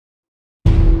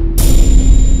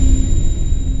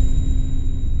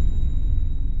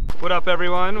What up,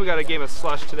 everyone? We got a game of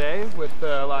slush today with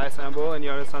Elias Ambuhl and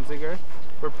Jonas Hunziker.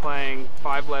 We're playing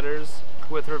 5 letters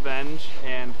with revenge,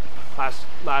 and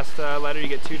last letter you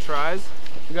get 2 tries.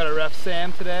 We got a ref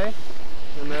Sam today,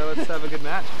 and let's have a good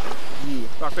match. Yeah.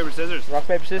 Rock, paper, scissors. Rock,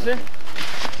 paper, scissors.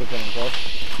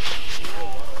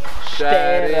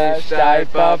 Schere, Stein,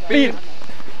 Papier.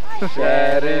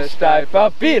 Schere, Stein,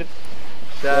 Papier.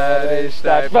 Schere,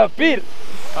 Stein, Papier.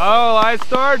 Oh, Elias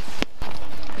starts.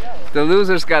 The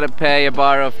loser's gotta pay a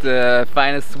bar of the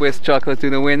finest Swiss chocolate to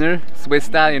the winner. Swiss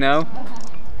style, you know?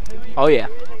 Oh yeah,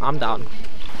 I'm down.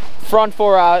 Front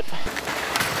 4 out.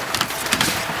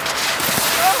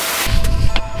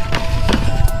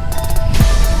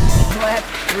 Flat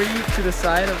 3 to the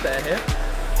side of the hip.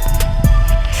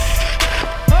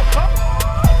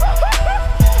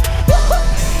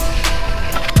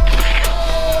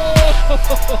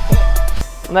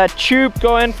 Let tube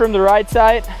go in from the right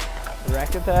side.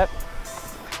 Racket that.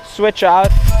 Switch out.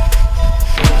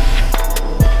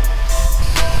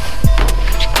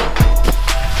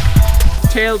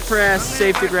 Tail press,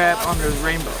 safety grab on the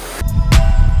rainbow.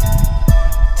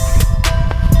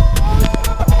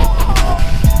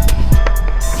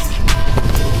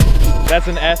 That's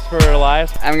an S for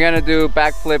Elias. I'm gonna do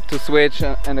backflip to switch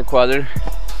and a quarter.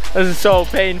 This is so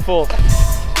painful.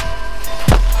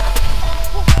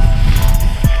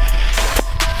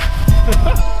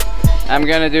 I'm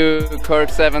gonna do cork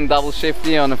 7 double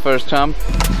shifty on the first jump.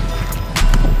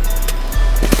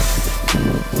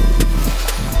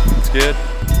 It's good.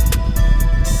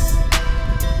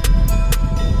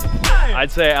 I'd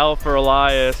say L for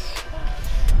Elias.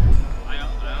 I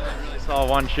only really saw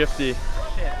 1 shifty.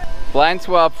 Blind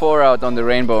swap 4 out on the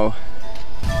rainbow.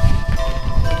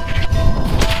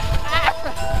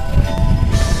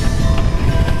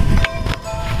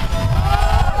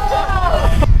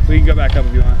 We can go back up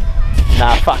if you want.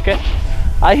 Nah, fuck it.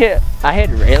 I hit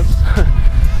rails.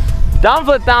 Down,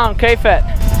 flip down, K-fit.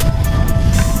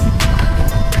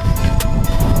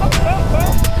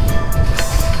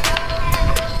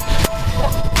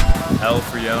 L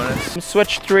for Jonas.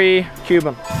 Switch 3,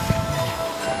 Cuban. I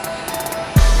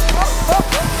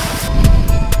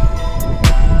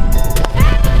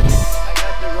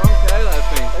got the wrong tail, I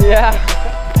think. Yeah.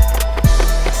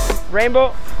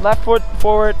 Rainbow, left foot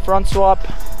forward, front swap,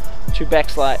 to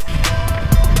backslide.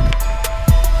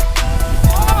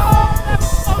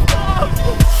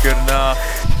 Good enough.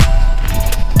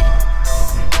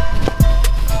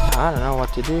 I don't know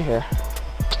what to do here.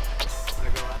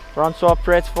 Front swap,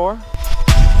 press 4.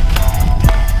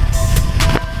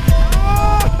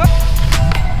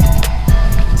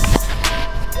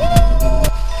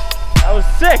 That was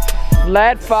sick.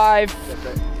 Flat 5,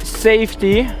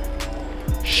 safety,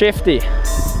 shifty.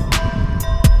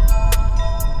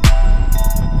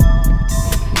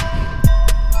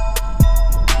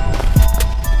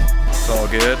 It's all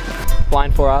good.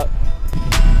 Blind 4 out.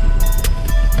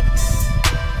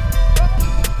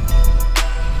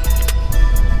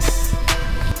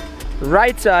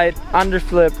 Right side,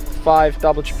 underflip 5,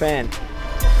 double Japan.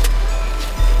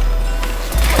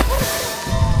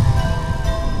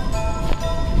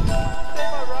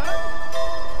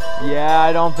 Yeah,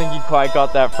 I don't think you quite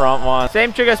got that front one.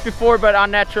 Same trick as before, but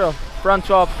unnatural. Front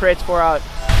swap, creates 4 out.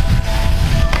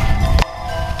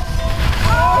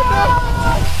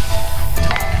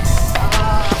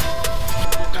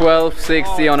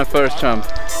 1260 on a first jump.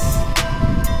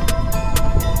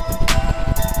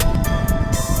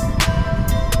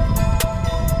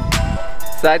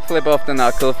 Side flip off the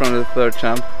knuckle from the 3rd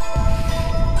jump.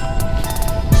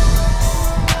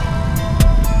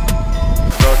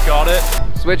 Both got it.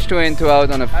 Switch 2 in, 2 out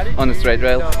on a straight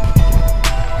rail.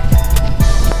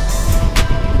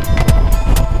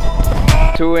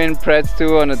 2 in, press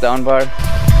 2 on a down bar.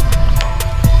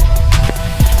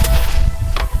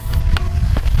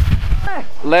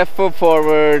 Left foot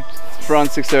forward,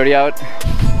 front 630 out.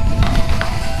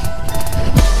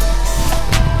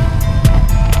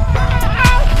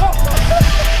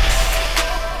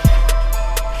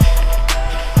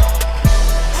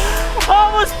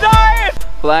 Almost died!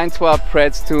 Blind swap,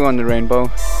 press 2 on the rainbow.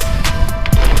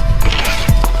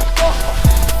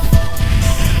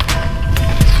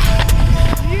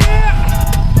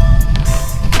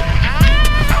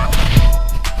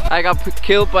 I got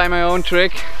killed by my own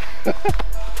trick.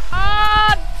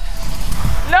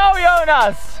 No,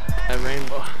 Jonas! A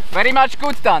rainbow. Very much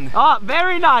good done. Ah,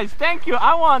 very nice, thank you.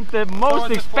 I want the most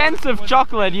expensive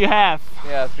chocolate you have.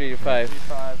 Yeah, 3 to 5.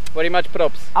 Very much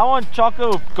props. I want chocolate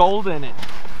with gold in it.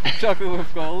 Chocolate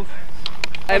with gold.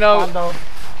 I know.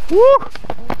 Woo!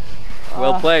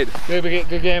 Well played.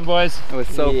 Good game, boys. It was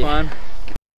so fun.